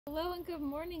Hello and good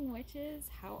morning, witches.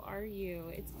 How are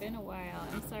you? It's been a while.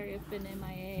 I'm sorry I've been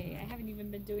MIA. I haven't even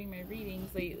been doing my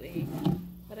readings lately,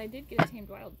 but I did get a Tamed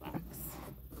Wild box.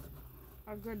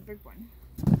 A good big one.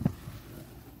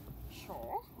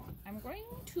 So, I'm going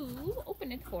to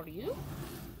open it for you.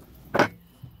 I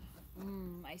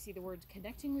see the words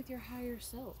connecting with your higher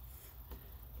self.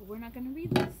 But we're not going to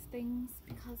read these things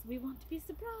because we want to be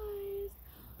surprised.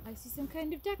 I see some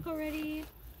kind of deck already.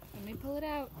 Let me pull it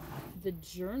out. The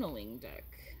journaling deck.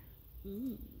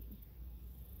 Ooh.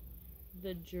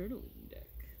 The journaling deck.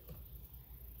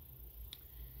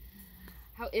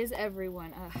 How is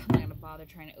everyone? I'm not going to bother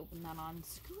trying to open that on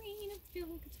screen. I feel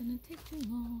like it's going to take too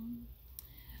long.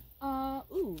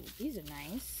 Ooh, these are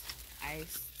nice. I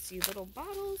see little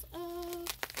bottles of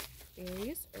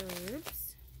various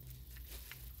herbs.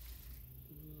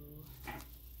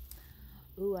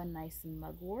 Ooh, a nice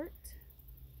mugwort.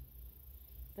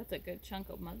 That's a good chunk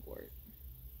of mugwort.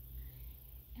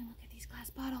 And look at these glass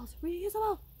bottles.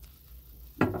 Reusable!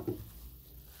 You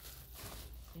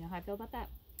know how I feel about that?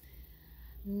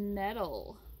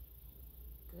 Nettle.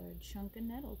 Good chunk of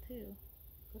nettle, too.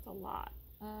 That's a lot.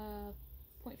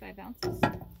 0.5 ounces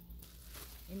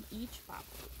in each bottle.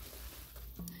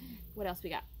 What else we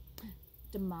got?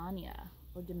 Demania.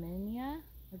 Or Demania.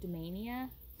 Or Demania.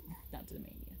 Not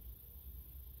Demania.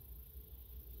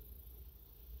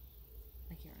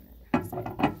 I can't remember how to say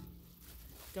it.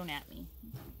 Don't at me.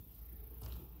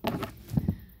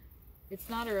 It's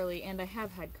not early, and I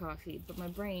have had coffee, but my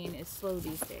brain is slow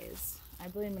these days. I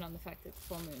blame it on the fact that the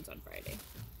full moon's on Friday.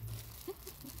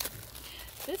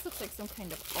 This looks like some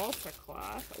kind of altar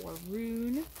cloth or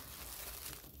rune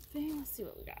thing. Let's see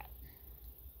what we got.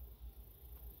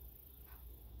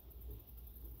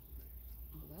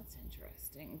 Oh, that's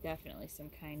interesting. Definitely some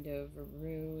kind of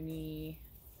rune-y.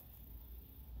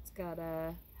 It's got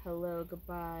a hello,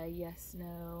 goodbye, yes,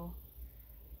 no.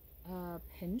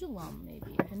 Pendulum,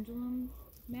 maybe. Pendulum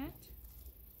mat?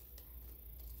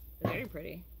 Very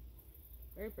pretty.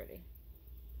 Very pretty.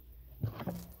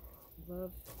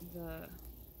 Love the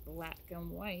black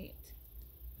and white.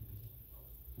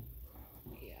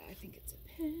 Yeah, I think it's a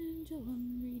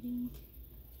pendulum reading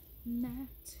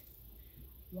mat.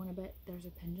 Wanna bet there's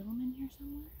a pendulum in here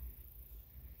somewhere?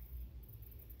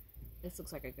 This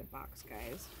looks like a good box,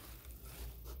 guys.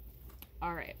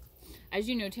 Alright. As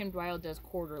you know, Tamed Wild does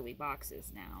quarterly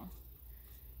boxes now.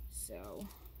 So,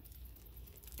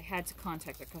 I had to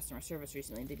contact their customer service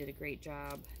recently. They did a great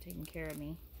job taking care of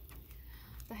me.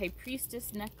 The High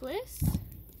Priestess necklace.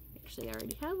 Actually, I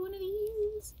already have one of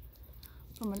these.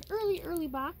 From an early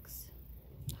box.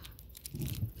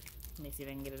 Let me see if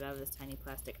I can get it out of this tiny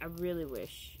plastic. I really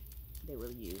wish they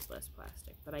would use less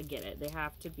plastic, but I get it. They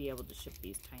have to be able to ship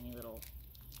these tiny little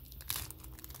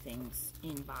things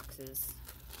in boxes.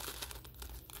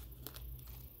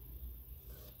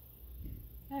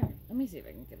 Alright, let me see if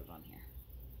I can get it on here.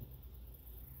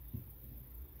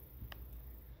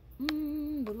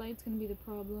 The light's gonna be the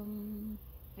problem.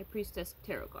 High Priestess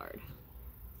Tarot card.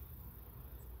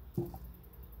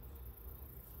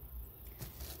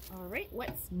 Alright,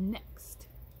 what's next?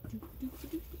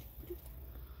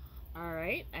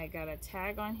 Alright, I got a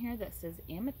tag on here that says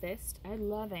amethyst. I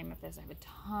love amethyst. I have a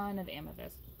ton of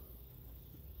amethyst.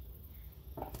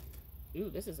 Ooh,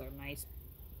 this is a nice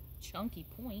chunky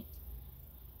point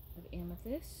of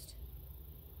amethyst.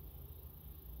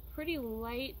 Pretty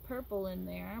light purple in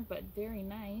there, but very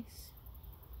nice.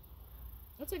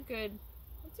 That's a good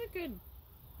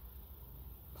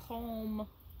palm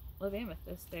of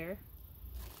amethyst there.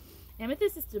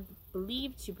 Amethyst is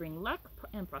believed to bring luck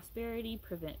and prosperity,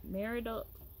 prevent marital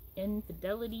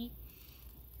infidelity,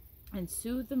 and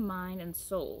soothe the mind and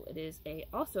soul. It is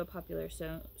also a popular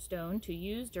stone to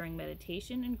use during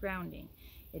meditation and grounding.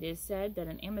 It is said that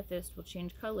an amethyst will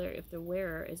change color if the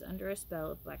wearer is under a spell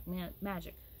of black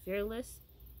magic, fearfulness,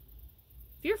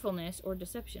 or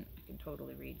deception. I can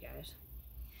totally read, guys.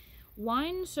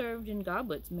 Wine served in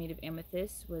goblets made of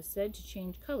amethyst was said to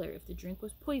change color if the drink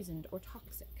was poisoned or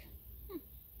toxic.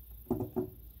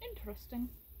 Interesting.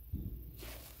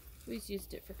 Always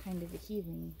used it for kind of a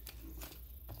healing,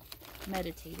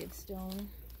 meditative stone.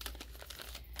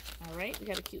 Alright, we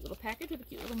got a cute little package with a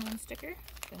cute little moon sticker.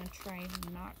 Gonna try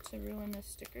not to ruin this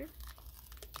sticker.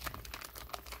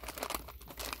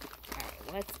 Alright,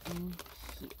 what's in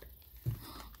here?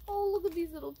 Oh, look at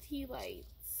these little tea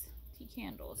lights. Tea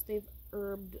candles. They've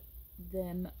herbed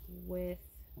them with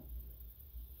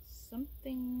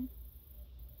something.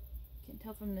 Can't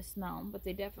tell from the smell, but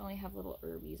they definitely have little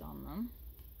herbies on them.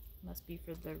 Must be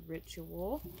for the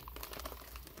ritual.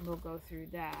 We'll go through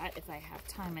that if I have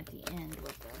time at the end,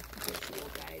 what the ritual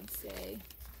guides say.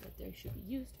 that they should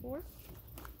be used for.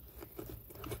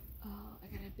 Oh, I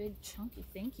got a big chunky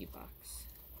thank you box.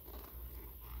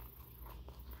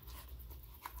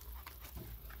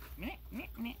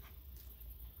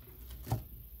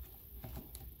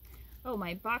 Oh,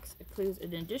 my box includes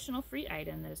an additional free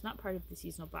item that is not part of the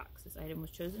seasonal box. This item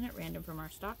was chosen at random from our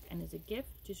stock and is a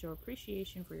gift to show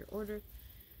appreciation for your order.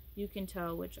 You can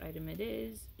tell which item it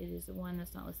is. It is the one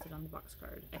that's not listed on the box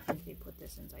card. I think they put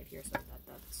this inside here so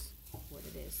that's what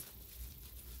it is.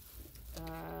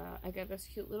 I got this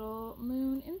cute little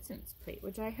moon incense plate,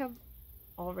 which I have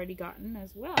already gotten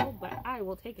as well, but I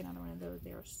will take another one of those.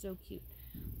 They are so cute.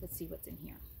 Let's see what's in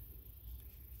here.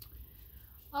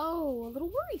 Oh, a little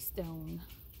worry stone.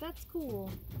 That's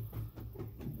cool.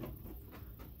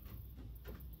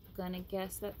 Gonna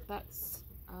guess that that's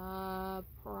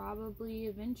probably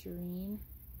aventurine.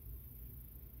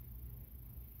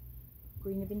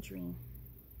 Green aventurine.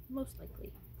 Most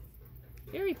likely.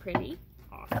 Very pretty.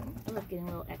 Awesome. I love getting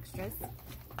little extras.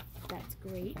 That's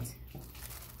great.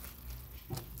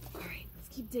 Alright, let's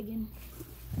keep digging.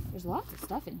 There's lots of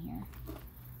stuff in here.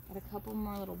 Got a couple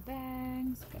more little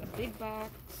bags. Got a big box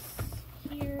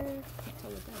here. Can't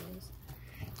tell what that is.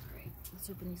 Alright, let's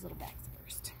open these little bags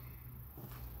first.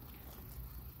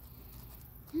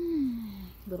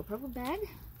 Little purple bag.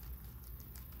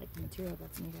 Like the material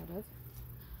that's made out of.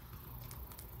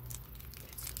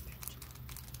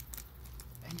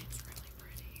 And it's really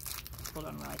pretty. Hold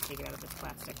on while I take it out of this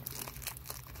plastic.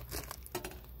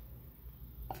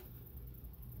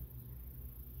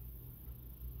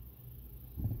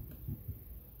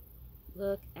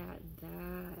 Look at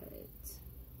that.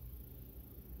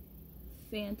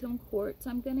 Phantom quartz,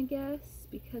 I'm gonna guess,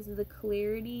 because of the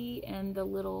clarity and the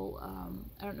little,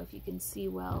 I don't know if you can see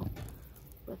well,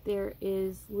 but there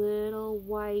is little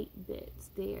white bits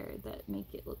there that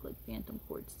make it look like phantom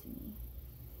quartz to me.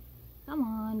 Come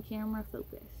on, camera,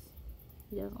 focus.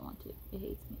 He doesn't want to. It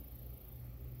hates me.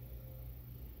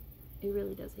 It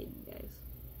really does hate me, guys.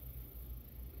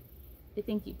 I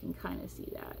think you can kind of see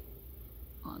that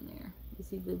on there. You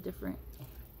see the different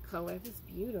colors. It's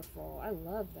beautiful. I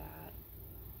love that.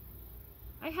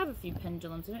 I have a few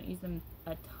pendulums. I don't use them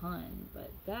a ton, but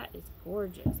that is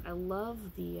gorgeous. I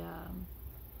love the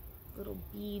little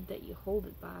bead that you hold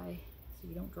it by so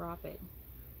you don't drop it.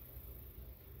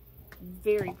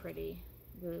 Very pretty.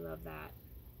 Really love that.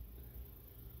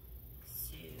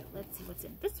 So let's see what's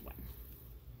in this one.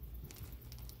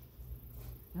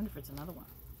 I wonder if it's another one.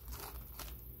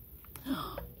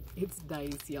 It's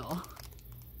dice, y'all.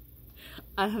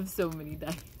 I have so many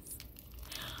dice.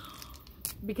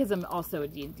 Because I'm also a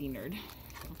D&D nerd,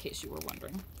 in case you were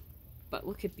wondering. But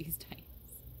look at these dice.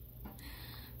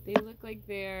 They look like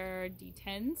they're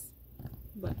D10s,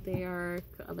 but they are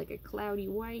like a cloudy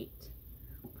white,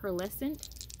 pearlescent.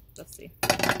 Let's see.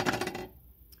 I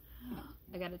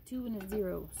got a 2 and a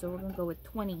 0, so we're gonna go with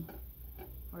 20.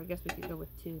 Or I guess we could go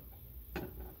with 2.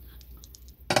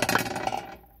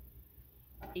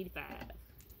 85.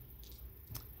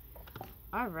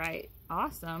 Alright,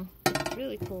 awesome.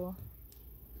 Really cool.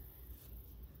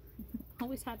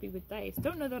 Always happy with dice.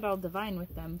 Don't know that I'll divine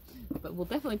with them, but we'll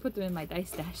definitely put them in my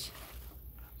dice stash.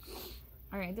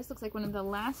 Alright, this looks like one of the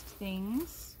last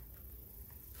things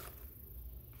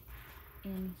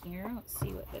in here. Let's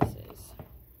see what this is.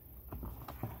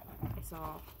 I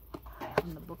saw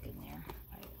in the book in there.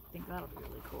 I think that'll be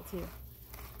really cool too.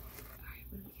 Alright,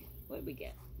 what did we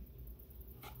get?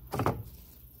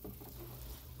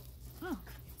 Oh,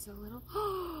 it's a little...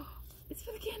 Oh, it's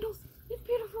for the candles. It's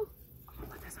beautiful. Oh,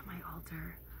 put this on my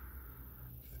altar.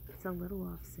 It's a little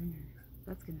off center.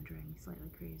 That's gonna drive me slightly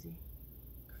crazy.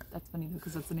 That's funny though,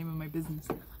 because that's the name of my business.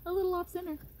 A little off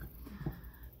center.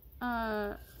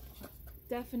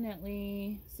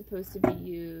 Definitely supposed to be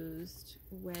used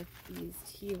with these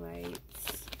tea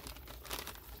lights.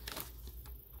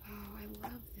 Oh, I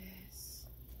love this.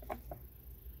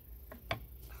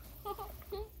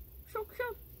 So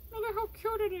cute. Look at how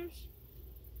cute it is.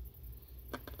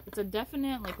 It's a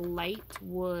definite like light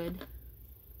wood.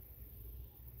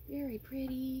 Very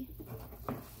pretty.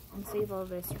 And save all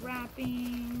this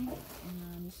wrapping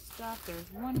and stuff.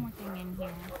 There's one more thing in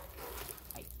here.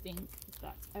 I think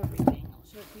that's everything.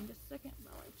 I'll show it to you in just a second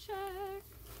while I check.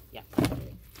 Yeah, that's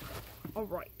everything.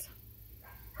 Alright.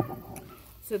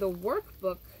 So the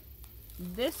workbook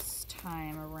this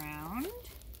time around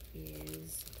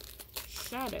is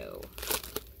Shadow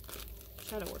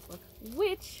workbook,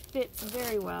 which fits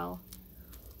very well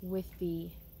with the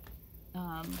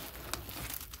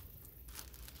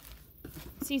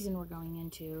season we're going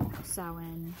into,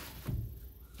 Samhain,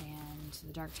 and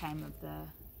the dark time of the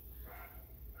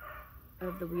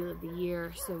of the Wheel of the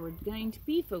Year, so we're going to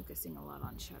be focusing a lot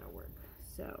on shadow work.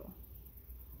 So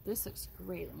this looks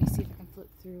great. Let me see if I can flip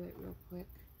through it real quick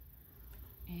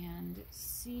and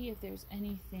see if there's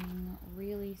anything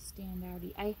really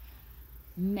standouty. I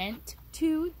meant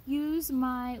to use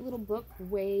my little book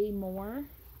way more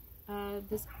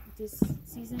this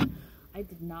season. I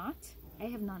did not. I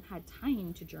have not had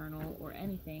time to journal or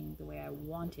anything the way I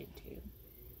wanted to.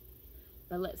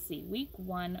 But let's see. Week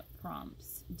 1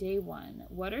 prompts. Day 1.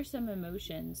 What are some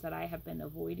emotions that I have been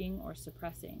avoiding or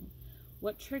suppressing?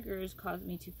 What triggers cause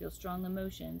me to feel strong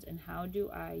emotions, and how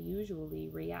do I usually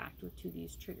react to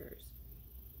these triggers?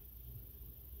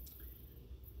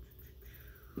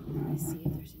 Let me see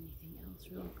if there's anything else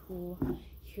really cool.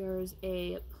 Here's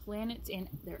a planets and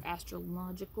their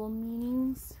astrological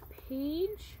meanings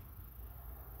page.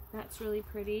 That's really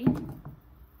pretty.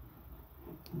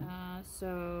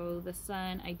 So the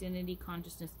sun, identity,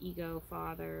 consciousness, ego,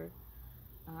 father.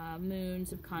 Moon,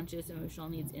 subconscious, emotional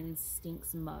needs,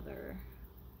 instincts, mother.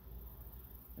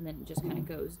 And then it just kind of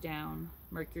goes down.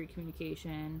 Mercury,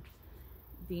 communication.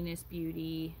 Venus,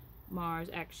 beauty. Mars,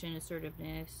 action,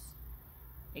 assertiveness.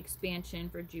 Expansion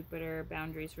for Jupiter.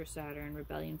 Boundaries for Saturn.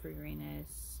 Rebellion for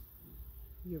Uranus.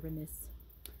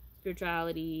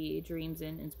 Spirituality, dreams,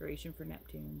 and inspiration for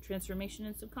Neptune. Transformation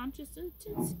and subconscious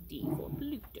intensity for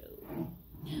Pluto.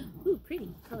 Ooh,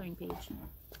 pretty coloring page.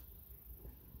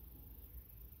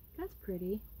 That's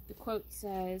pretty. The quote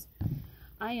says,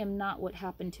 I am not what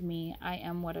happened to me. I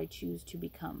am what I choose to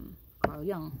become. Carl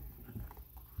Jung.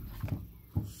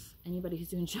 Anybody who's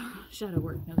doing shadow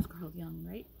work knows Carl Jung,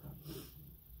 right?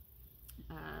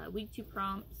 Week 2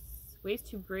 prompts. Ways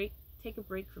to take a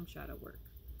break from shadow work.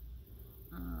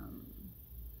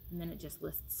 And then it just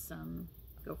lists some.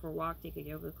 Go for a walk, take a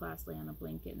yoga class, lay on a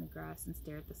blanket in the grass and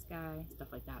stare at the sky.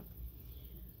 Stuff like that.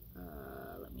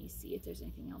 Let me see if there's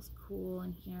anything else cool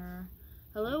in here.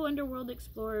 Hello, underworld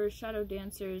explorers, shadow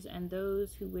dancers, and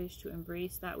those who wish to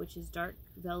embrace that which is dark,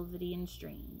 velvety, and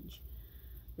strange.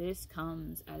 This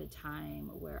comes at a time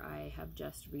where I have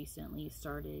just recently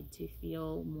started to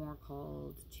feel more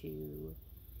called to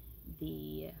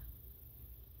the,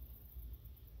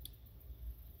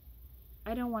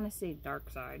 I don't want to say dark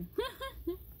side.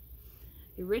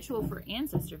 A ritual for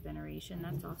ancestor veneration.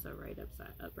 That's also right up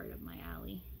my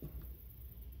alley.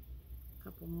 A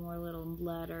couple more little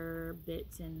letter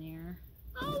bits in there.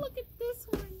 Oh, look at this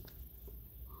one.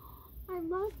 I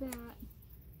love that.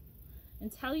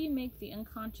 Until you make the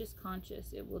unconscious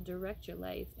conscious, it will direct your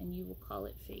life and you will call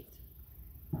it fate.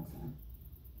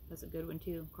 That's a good one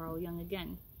too. Carl Jung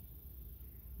again.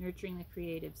 Nurturing the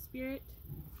creative spirit.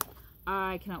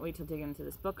 I cannot wait to dig into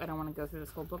this book. I don't want to go through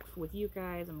this whole book with you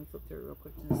guys. I'm going to flip through it real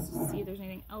quick to see if there's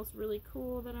anything else really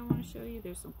cool that I want to show you.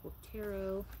 There's some cool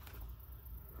tarot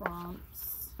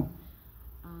prompts.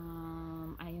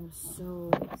 I am so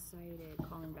excited.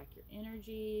 Calling back your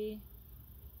energy.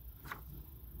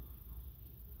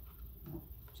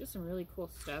 Just some really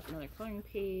cool stuff. Another coloring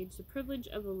page. The privilege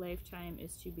of a lifetime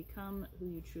is to become who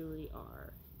you truly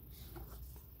are.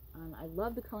 I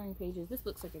love the coloring pages. This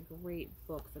looks like a great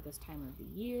book for this time of the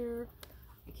year.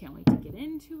 I can't wait to get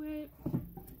into it.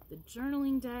 The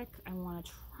journaling deck, I want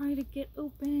to try to get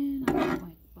open. I have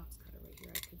my box cutter right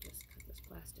here. I could just cut this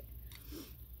plastic.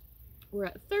 We're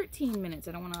at 13 minutes.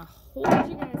 I don't want to hold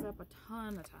you guys up a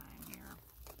ton of time here.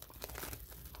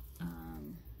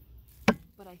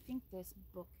 But I think this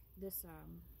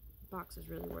box is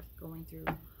really worth going through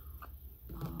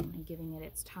and giving it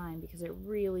its time, because it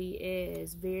really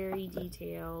is very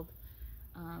detailed.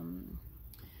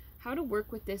 How to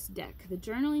work with this deck. The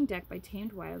journaling deck by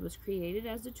Tamed Wild was created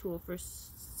as a tool for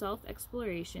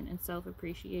self-exploration and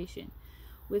self-appreciation.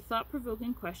 With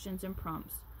thought-provoking questions and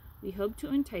prompts, we hope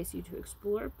to entice you to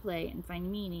explore, play, and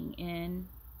find meaning in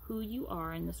who you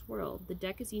are in this world. The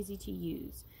deck is easy to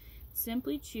use.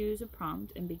 Simply choose a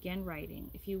prompt and begin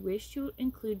writing. If you wish to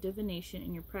include divination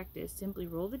in your practice, simply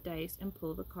roll the dice and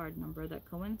pull the card number that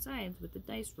coincides with the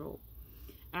dice roll.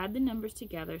 Add the numbers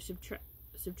together,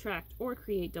 subtract, or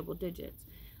create double digits.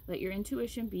 Let your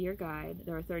intuition be your guide.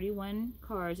 There are 31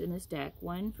 cards in this deck,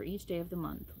 one for each day of the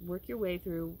month. Work your way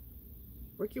from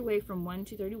 1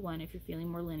 to 31 if you're feeling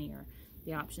more linear.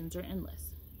 The options are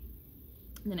endless.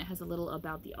 And then it has a little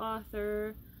about the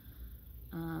author,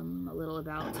 a little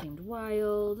about Tamed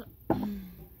Wild. I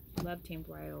love Tamed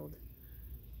Wild.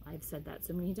 I've said that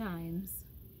so many times.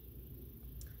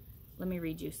 Let me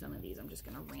read you some of these. I'm just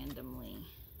going to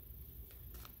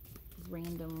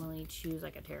randomly choose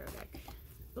like a tarot deck.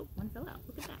 Oh, one fell out.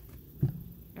 Look at that.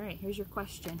 All right, here's your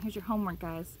question. Here's your homework,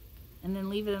 guys. And then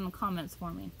leave it in the comments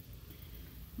for me.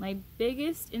 My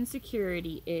biggest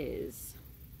insecurity is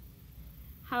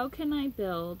How can I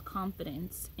build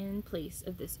confidence in place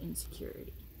of this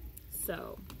insecurity?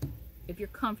 So, if you're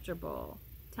comfortable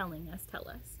telling us, tell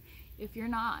us. If you're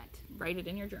not, write it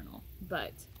in your journal.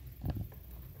 But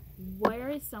where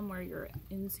is somewhere you're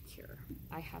insecure?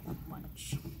 I have a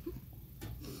bunch.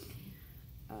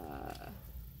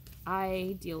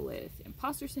 I deal with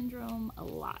imposter syndrome a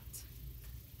lot.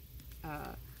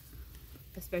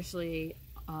 Especially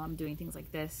doing things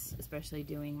like this, especially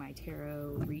doing my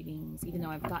tarot readings. Even though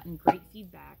I've gotten great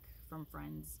feedback from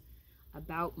friends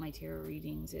about my tarot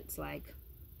readings, it's like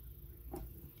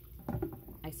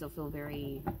I still feel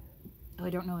very, oh, I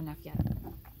don't know enough yet.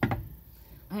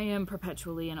 I am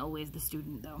perpetually and always the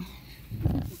student, though.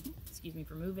 Excuse me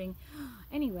for moving.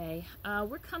 Anyway,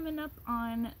 we're coming up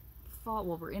on fall.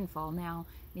 Well, we're in fall now.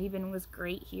 Mabon was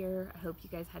great here. I hope you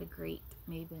guys had a great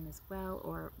Mabon as well,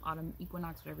 or autumn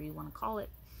equinox, whatever you want to call it.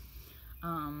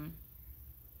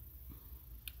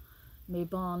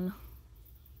 Mabon.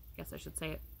 Guess I should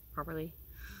say it properly.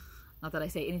 Not that I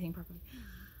say anything properly.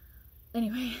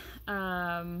 Anyway,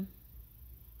 I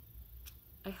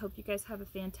hope you guys have a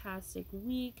fantastic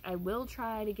week. I will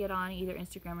try to get on either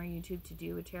Instagram or YouTube to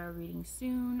do a tarot reading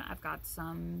soon. I've got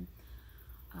some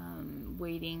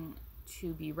waiting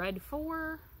to be read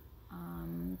for.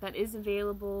 That is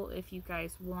available if you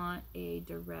guys want a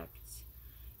direct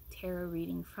tarot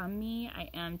reading from me. I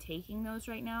am taking those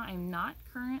right now. I'm not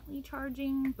currently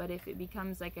charging, but if it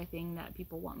becomes like a thing that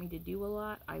people want me to do a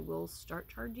lot, I will start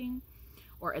charging,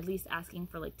 or at least asking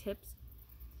for like tips,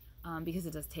 because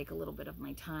it does take a little bit of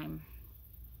my time.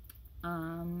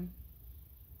 And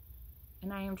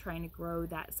I am trying to grow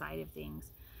that side of things.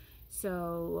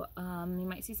 So you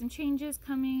might see some changes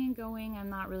coming and going. I'm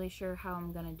not really sure how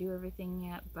I'm going to do everything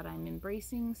yet, but I'm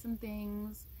embracing some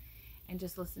things and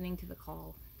just listening to the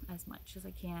call as much as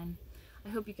I can. I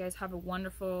hope you guys have a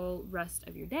wonderful rest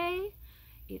of your day.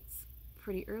 It's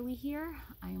pretty early here.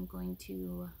 I am going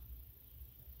to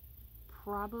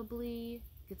probably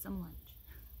get some lunch.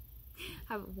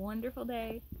 Have a wonderful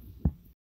day.